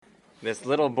This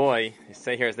little boy, you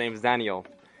say here his name is Daniel,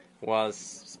 was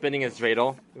spinning his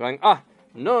dreidel, going,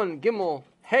 nun, gimel,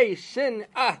 hey, shin,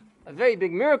 a very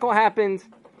big miracle happened.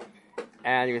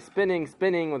 And he was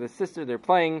spinning with his sister, they're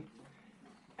playing.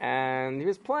 And he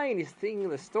was playing, he's thinking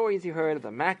the stories he heard of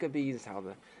the Maccabees,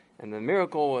 and the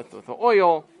miracle with the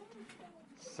oil.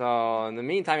 So in the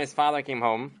meantime, his father came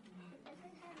home,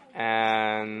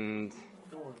 and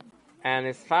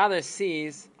his father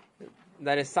sees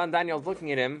that his son Daniel's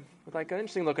looking at him with like an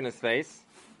interesting look in his face,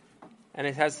 and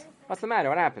he says, "What's the matter?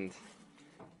 What happened?"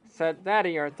 He said,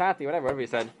 "Daddy or Tati, whatever he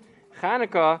said,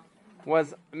 Chanuka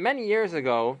was many years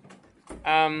ago.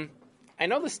 I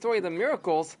know the story of the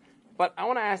miracles, but I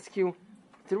want to ask you,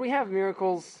 did we have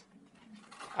miracles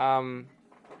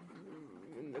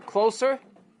closer?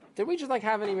 Did we just like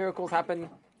have any miracles happen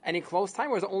any close time,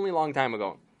 or was it only a long time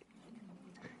ago?"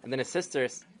 And then his sister,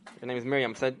 her name is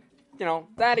Miriam, said,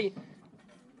 "Daddy,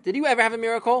 did you ever have a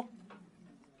miracle?"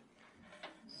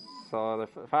 So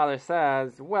the father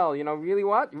says, "Well, really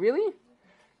what? Really?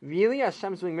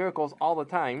 Hashem's doing miracles all the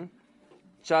time.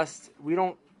 Just, we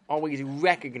don't always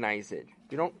recognize it.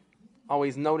 We don't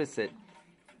always notice it.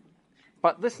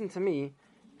 But listen to me,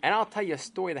 and I'll tell you a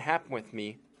story that happened with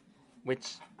me,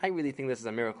 which I really think this is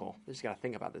a miracle. You just got to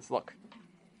think about this. Look."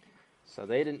 So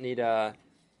they didn't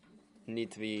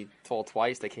need to be told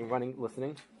twice. They came running,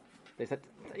 listening. They said,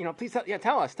 "Please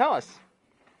tell us.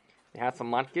 They had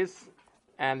some latkes,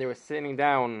 and they were sitting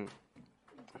down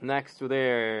next to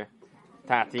their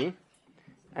tati.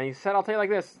 And he said, "I'll tell you like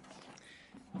this.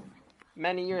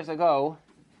 Many years ago,"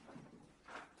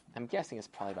 I'm guessing it's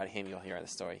probably about him, you'll hear the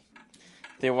story.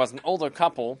 There was an older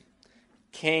couple,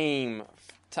 came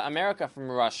to America from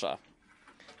Russia.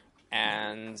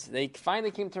 And they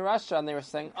finally came to Russia, and they were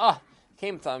saying,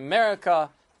 came to America,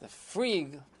 the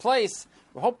free place.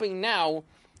 We're hoping now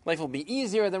life will be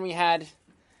easier than we had."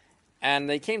 And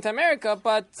they came to America,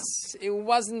 but it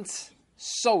wasn't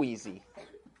so easy.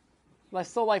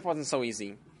 Life wasn't so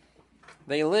easy.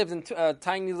 They lived in a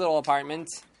tiny little apartment,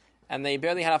 and they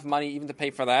barely had enough money even to pay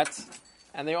for that.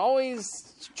 And they were always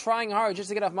trying hard just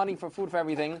to get enough money for food for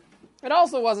everything. It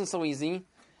also wasn't so easy.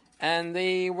 And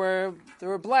they were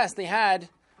blessed. They had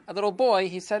a little boy.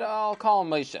 He said, "I'll call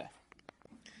him Moshe."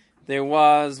 There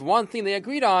was one thing they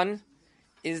agreed on,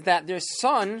 is that their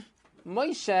son,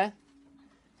 Moshe,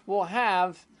 will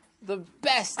have the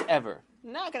best ever.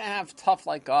 Not going to have tough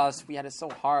like us. We had it so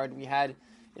hard. We had,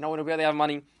 we don't really have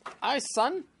money. Our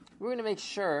son, we're going to make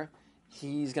sure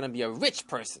he's going to be a rich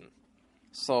person.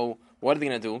 So what are they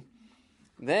going to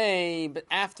do? But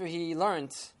after he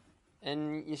learned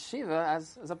in yeshiva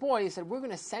as a boy, he said, "We're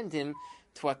going to send him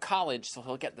to a college so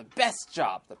he'll get the best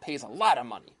job that pays a lot of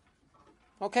money."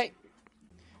 Okay.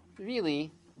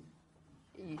 Really,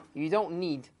 you don't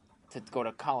need to go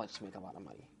to college to make a lot of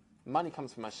money. Money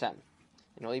comes from Hashem.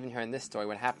 You'll even hear in this story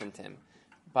what happened to him.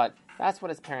 But that's what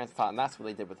his parents taught, and that's what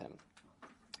they did with him.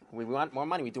 We want more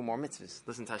money, we do more mitzvahs.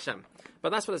 Listen to Hashem.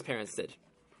 But that's what his parents did.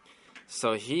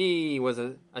 So he was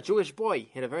a Jewish boy.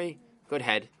 He had a very good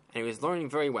head, and he was learning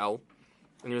very well.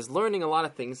 And he was learning a lot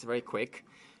of things very quick.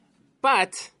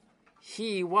 But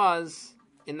he was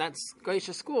in that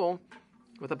Geisha school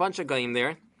with a bunch of goyim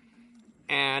there,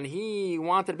 and he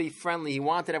wanted to be friendly. He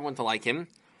wanted everyone to like him.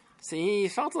 So he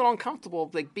felt a little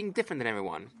uncomfortable, like being different than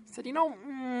everyone. He said, it's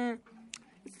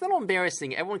a little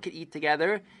embarrassing. Everyone could eat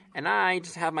together, and I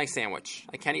just have my sandwich.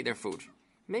 I can't eat their food.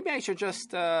 Maybe I should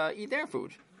just eat their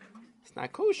food. It's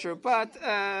not kosher, but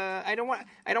I don't want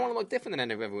to look different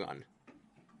than everyone.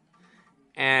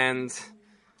 And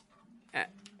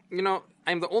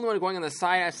I'm the only one going on the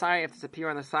side. I have to disappear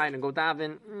on the side and go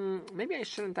daven. Maybe I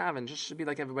shouldn't daven. Just should be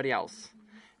like everybody else.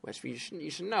 Which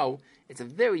you should know, it's a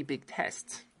very big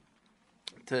test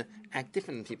to act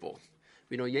different than people.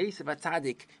 We know Yosef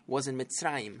HaTzadik was in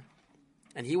Mitzrayim,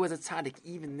 and he was a tzaddik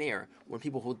even there when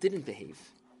people who didn't behave.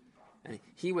 And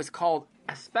he was called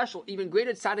a special, even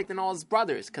greater tzaddik than all his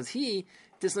brothers, because he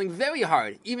did something very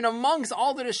hard. Even amongst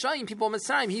all the Rishayim people in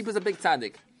Mitzrayim, he was a big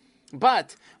tzaddik.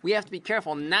 But we have to be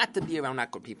careful not to be around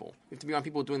not good people. We have to be around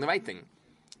people doing the right thing.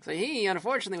 So he,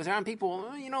 unfortunately, was around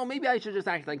people, maybe I should just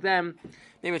act like them.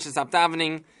 Maybe I should stop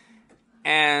davening.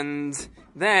 And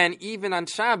then, even on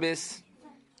Shabbos,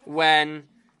 when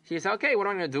he said, "Okay, what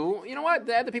am I going to do?" You know what?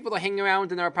 The other people are hanging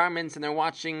around in their apartments and they're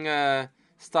watching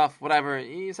stuff, whatever.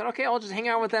 He said, "Okay, I'll just hang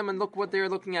out with them and look what they're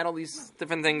looking at, all these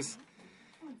different things."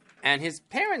 And his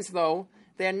parents, though,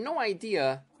 they had no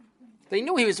idea. They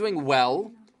knew he was doing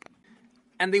well,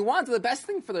 and they wanted the best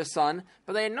thing for their son,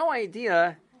 but they had no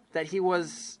idea that he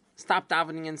was stopped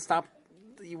davening and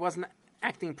he wasn't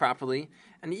acting properly.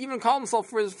 And he even called himself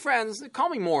for his friends, "Call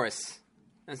me Morris,"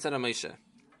 instead of Moshe.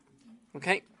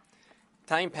 Okay,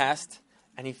 time passed,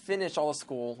 and he finished all the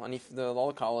school, and all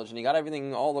the college, and he got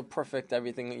everything, all the perfect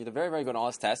everything. He did very, very good on all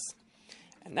his tests.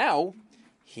 And now,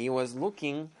 he was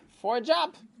looking for a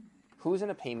job. Who's going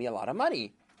to pay me a lot of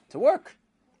money to work?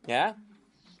 Yeah?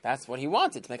 That's what he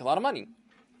wanted, to make a lot of money.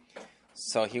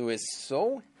 So he was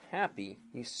so happy,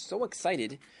 he was so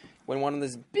excited, when one of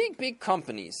these big, big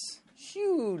companies,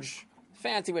 huge,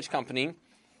 fancy, rich company,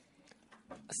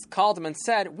 called him and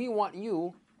said, we want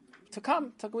you to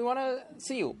come. We want to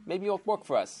see you. Maybe you'll work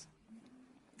for us.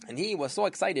 And he was so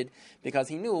excited because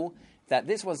he knew that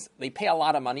they pay a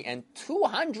lot of money, and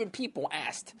 200 people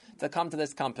asked to come to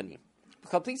this company.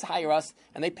 So please hire us.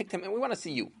 And they picked him, and we want to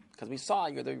see you because we saw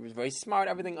you. He was very smart,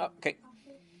 everything. Okay.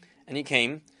 And he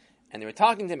came, and they were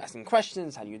talking to him, asking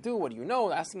questions. How do you do? What do you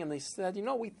know? Asking him. They said,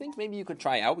 we think maybe you could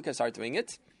try out. We could start doing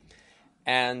it.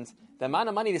 And the amount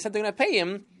of money they said they're going to pay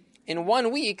him in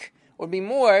 1 week would be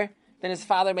more than his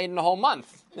father made in a whole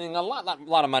month. Meaning a lot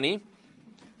of money.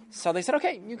 So they said,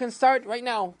 okay, you can start right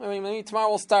now. Maybe tomorrow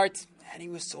we'll start. And he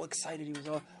was so excited. He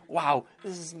was, wow,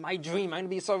 this is my dream. I'm going to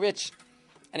be so rich.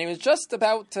 And he was just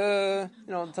about to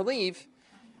leave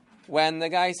when the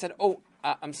guy said,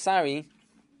 I'm sorry.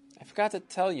 I forgot to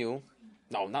tell you.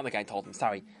 No, not the guy told him,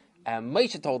 sorry.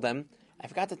 Moshe told them, I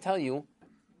forgot to tell you,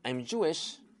 I'm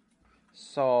Jewish,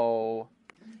 so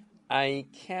I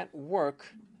can't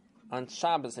work on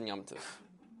Shabbos and Yom Tov.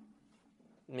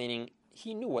 Meaning,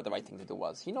 he knew what the right thing to do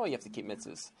was. He knew you have to keep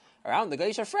mitzvahs. Around the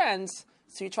Geisha friends,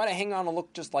 so you try to hang around and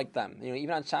look just like them.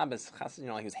 Even on Shabbos, he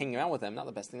was hanging around with them, not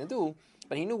the best thing to do,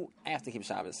 but he knew I have to keep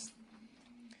Shabbos.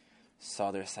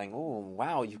 So they're saying, oh,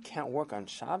 wow, you can't work on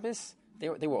Shabbos? They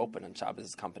were open on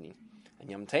Shabbos' company. And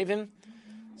Yom Tovim,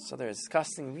 so they're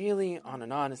discussing really on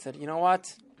and said, you know what?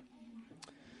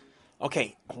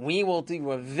 Okay, we will do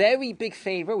you a very big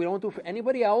favor. We don't do it for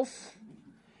anybody else.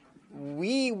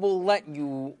 We will let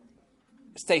you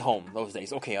stay home those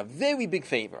days. Okay, a very big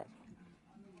favor.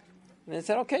 And they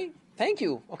said, okay, thank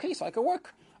you. Okay, so I can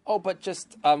work. Oh, but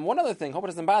just one other thing, hope it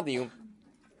doesn't bother you,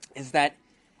 is that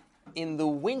in the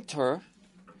winter,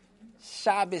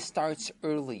 Shabbos starts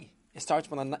early. It starts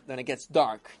when it gets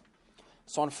dark.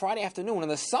 So on Friday afternoon, in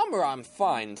the summer, I'm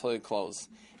fine until it closes.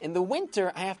 In the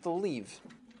winter, I have to leave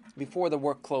before the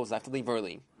work closes. I have to leave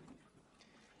early.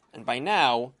 And by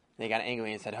now, they got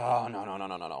angry and said, oh,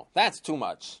 no. That's too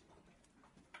much.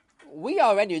 We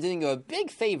already are doing you a big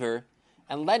favor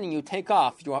and letting you take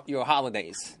off your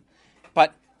holidays.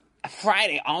 But a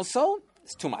Friday also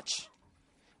is too much.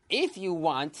 If you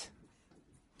want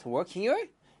to work here,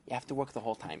 you have to work the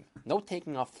whole time. No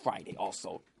taking off Friday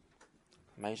also.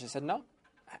 Maisha said, no,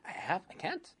 I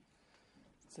can't.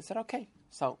 So I said, okay.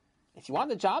 So if you want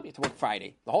the job, you have to work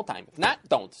Friday the whole time. If not,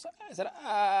 don't. So I said,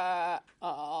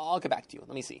 I'll get back to you.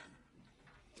 Let me see.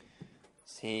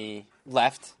 So he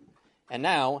left, and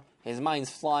now his mind's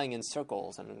flying in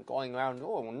circles and going around.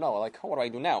 Oh no! What do I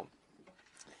do now?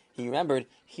 He remembered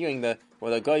hearing the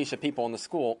Goyish people in the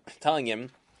school telling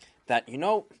him that you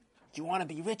want to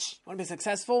be rich, you want to be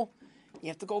successful, you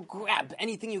have to go grab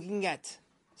anything you can get. So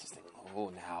he's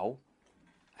thinking, now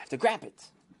I have to grab it,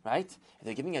 right? If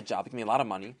they're giving me a job, giving me a lot of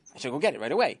money, I should go get it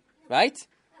right away, right?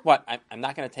 What? I'm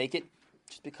not going to take it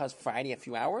just because Friday a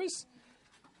few hours?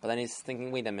 But then he's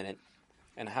thinking, wait a minute.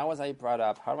 And how was I brought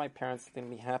up? How are my parents going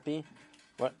to be happy?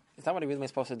 What is that what I really am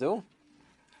supposed to do?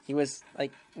 He was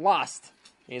lost.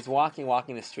 He was walking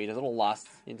the street, a little lost.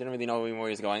 He didn't really know where he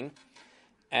was going.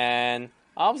 And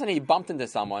all of a sudden he bumped into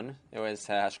someone. It was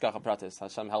Hashgacha Pratis.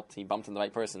 Hashem helped. He bumped into the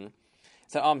right person. He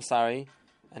said, I'm sorry.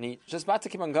 And he just about to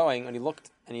keep on going, and he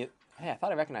looked, and I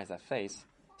thought I recognized that face.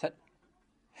 He said,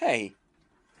 hey,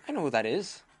 I know who that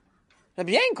is.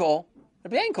 Rabbi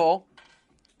Yankel,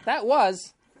 that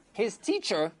was his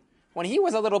teacher when he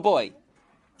was a little boy.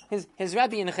 His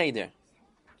Rabbi in Cheder.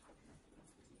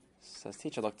 So his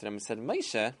teacher looked at him and said,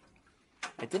 Moshe,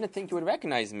 I didn't think you would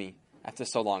recognize me after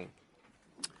so long.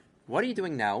 What are you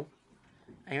doing now?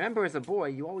 I remember as a boy,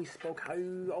 you always spoke how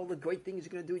all the great things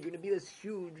you're going to do. You're going to be this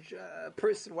huge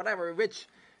person, whatever, rich.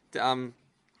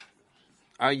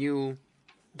 Are you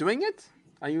doing it?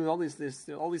 Are you all these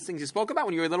things you spoke about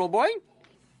when you were a little boy?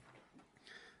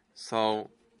 So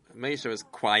Moshe was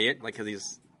quiet, because he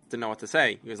didn't know what to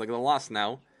say. He was a little lost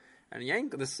now. And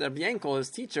Yankel, his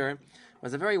teacher,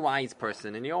 was a very wise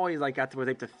person, and he always was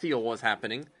able to feel what was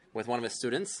happening with one of his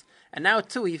students. And now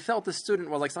too, he felt the student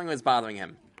was something was bothering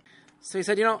him. So he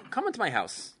said, come into my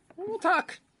house. We'll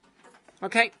talk.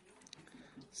 Okay.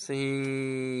 So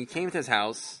he came to his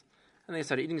house, and they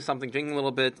started eating something, drinking a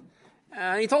little bit.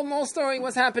 And he told him the whole story,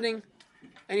 what's happening.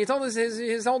 And he told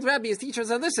his old Rebbe, his teacher,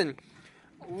 said, listen,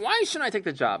 why shouldn't I take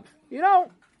the job?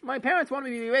 My parents want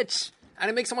me to be rich. and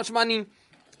I make so much money.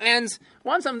 And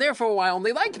once I'm there for a while and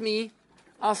they like me,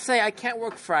 I'll say, I can't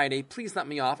work Friday. Please let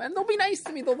me off. And they'll be nice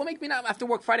to me. They'll make me not have to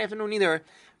work Friday afternoon either.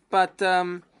 But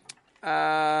Yankel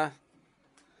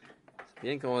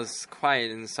was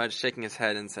quiet and started shaking his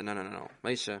head and said, no.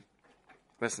 Moshe,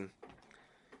 listen.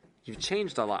 You've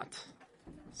changed a lot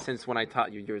since when I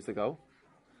taught you years ago.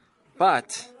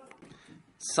 But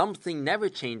something never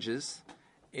changes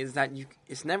is that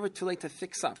it's never too late to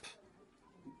fix up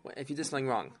if you did something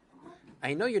wrong.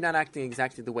 I know you're not acting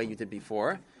exactly the way you did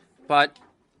before, but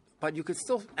you could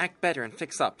still act better and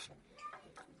fix up.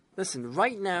 Listen,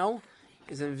 right now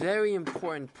is a very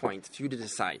important point for you to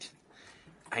decide.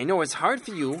 I know it's hard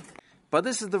for you, but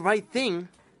this is the right thing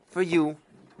for you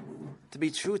to be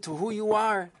true to who you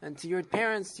are and to your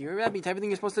parents, to your Rebbe, to everything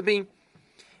you're supposed to be.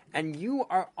 And you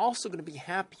are also going to be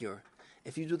happier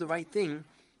if you do the right thing,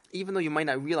 even though you might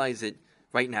not realize it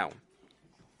right now.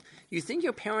 You think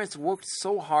your parents worked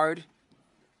so hard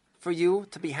for you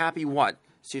to be happy, what?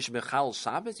 So you should be Chal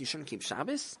Shabbos? You shouldn't keep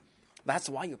Shabbos? That's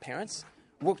why your parents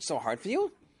worked so hard for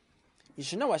you? You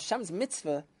should know Hashem's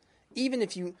mitzvah, even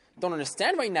if you don't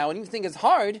understand right now and you think it's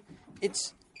hard,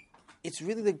 it's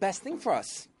really the best thing for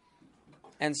us.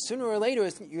 And sooner or later,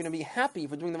 you're going to be happy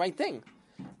for doing the right thing.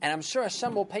 And I'm sure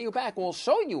Hashem will pay you back, will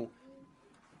show you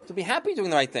to be happy doing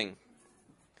the right thing.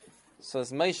 So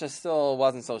this Moshe still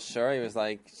wasn't so sure. He was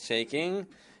like shaking.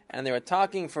 And they were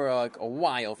talking for like a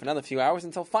while, for another few hours,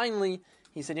 until finally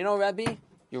he said, Rebbe,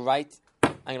 you're right.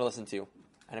 I'm going to listen to you.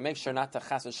 And I make sure not to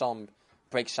chas v'shalom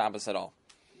break Shabbos at all.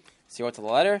 So he wrote to the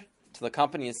letter to the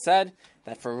company and said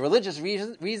that for religious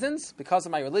reasons, because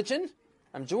of my religion,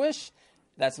 I'm Jewish,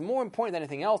 that's more important than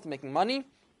anything else, than making money,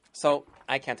 so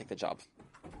I can't take the job.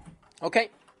 Okay.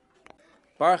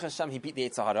 Baruch Hashem, he beat the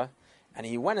Yetzer Hara, and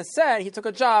he went and said he took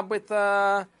a job with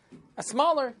a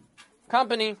smaller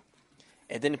company.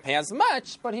 It didn't pay as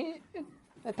much, but it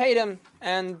paid him,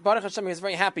 and Baruch Hashem, he was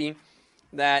very happy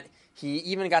that he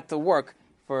even got to work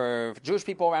for Jewish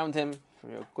people around him,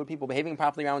 for good people behaving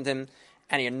properly around him,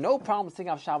 and he had no problem taking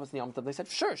off Shabbos and Yom Tov. They said,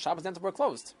 sure, Shabbos and Yom Tov were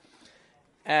closed.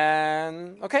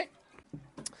 And, okay.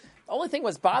 The only thing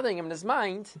was bothering him in his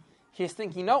mind, he was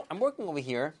thinking, I'm working over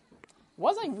here.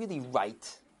 Was I really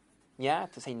right,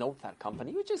 to say no to that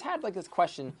company? He just had this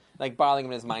question, bothering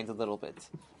him in his mind a little bit.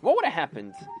 What would have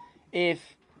happened if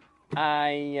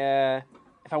I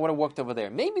would have worked over there?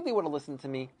 Maybe they would have listened to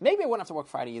me. Maybe I wouldn't have to work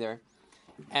Friday either.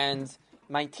 And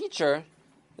my teacher,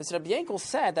 Mr. Rabbi Yankel,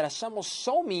 said that Hashem will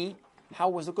show me how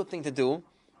it was a good thing to do.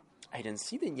 I didn't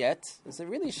see that yet. I said,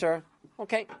 really? Sure.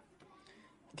 Okay.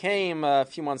 Came a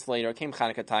few months later, came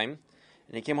Chanuka time,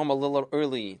 and he came home a little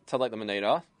early to light the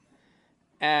menorah.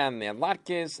 And they had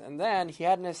latkes, and then he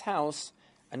had in his house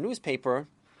a newspaper,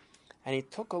 and he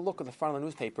took a look at the front of the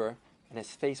newspaper, and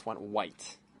his face went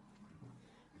white.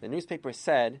 The newspaper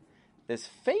said, this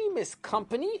famous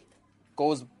company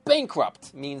goes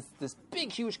bankrupt, means this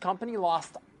big, huge company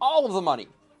lost all of the money.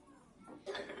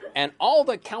 And all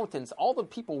the accountants, all the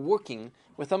people working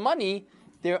with the money,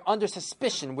 they're under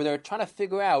suspicion, where they're trying to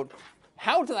figure out,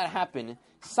 how did that happen?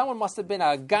 Someone must have been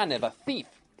a ganev, a thief,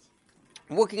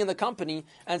 working in the company,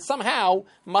 and somehow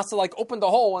must have opened the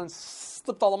hole and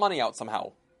slipped all the money out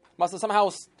somehow. Must have somehow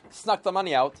snuck the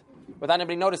money out without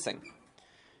anybody noticing.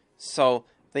 So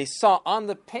they saw on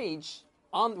the page,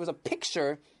 there was a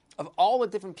picture of all the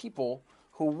different people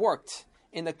who worked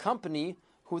in the company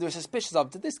who they're suspicious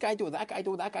of. Did this guy do it? That guy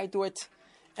do it? That guy do it?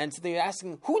 And so they're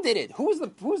asking, who did it? Who's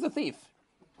the thief?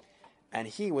 And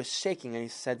he was shaking, and he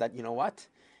said that, what?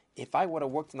 If I would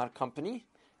have worked in that company,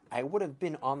 I would have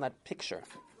been on that picture.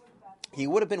 He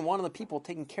would have been one of the people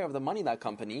taking care of the money in that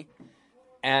company,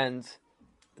 and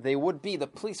the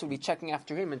police would be checking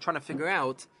after him and trying to figure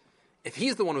out if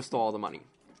he's the one who stole all the money.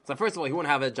 So first of all, he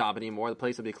wouldn't have a job anymore. The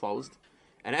place would be closed,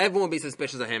 and everyone would be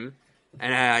suspicious of him.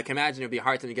 And I can imagine it would be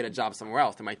hard for him to get a job somewhere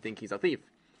else. They might think he's a thief.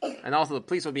 And also the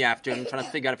police would be after him, trying to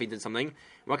figure out if he did something.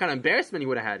 What kind of embarrassment he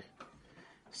would have had.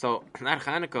 So that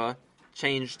Chanuka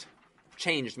changed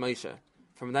Moshe.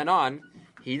 From then on,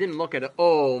 he didn't look at it,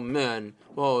 oh man,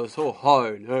 it's so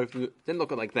hard. Didn't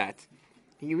look at it like that.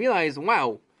 He realized,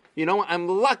 wow, I'm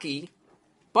lucky.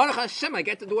 Baruch Hashem, I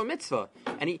get to do a mitzvah.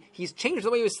 And he's changed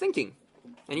the way he was thinking.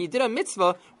 And he did a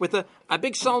mitzvah with a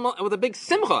big shalom, with a big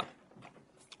simcha.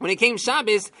 When it came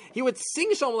Shabbos, he would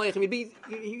sing Shalom Aleichem.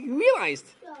 He realized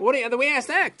the way he has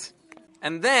to act.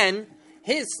 And then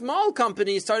his small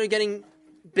company started getting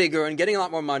bigger and getting a lot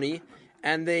more money,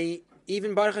 and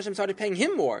Baruch Hashem started paying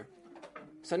him more.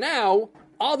 So now,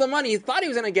 all the money he thought he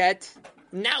was going to get,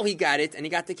 now he got it, and he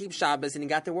got to keep Shabbos, and he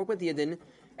got to work with Yidden.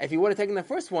 If he would have taken the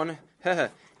first one,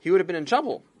 he would have been in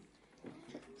trouble.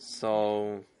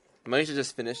 So Moshe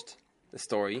just finished the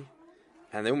story,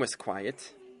 and the room was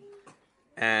quiet.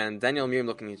 And Daniel and Miriam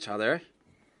looking at each other,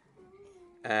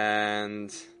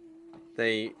 and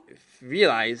they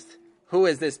realized, who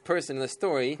is this person in the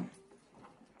story?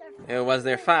 It was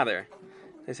their father.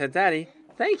 They said, Daddy,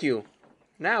 thank you.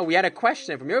 Now we had a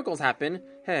question. If miracles happen,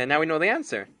 now we know the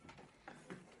answer.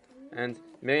 And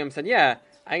Miriam said, yeah,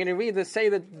 I'm going to read say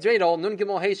the dreidel, Nun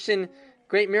Gimel Hey Shin,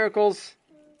 great miracles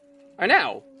are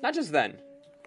now, not just then.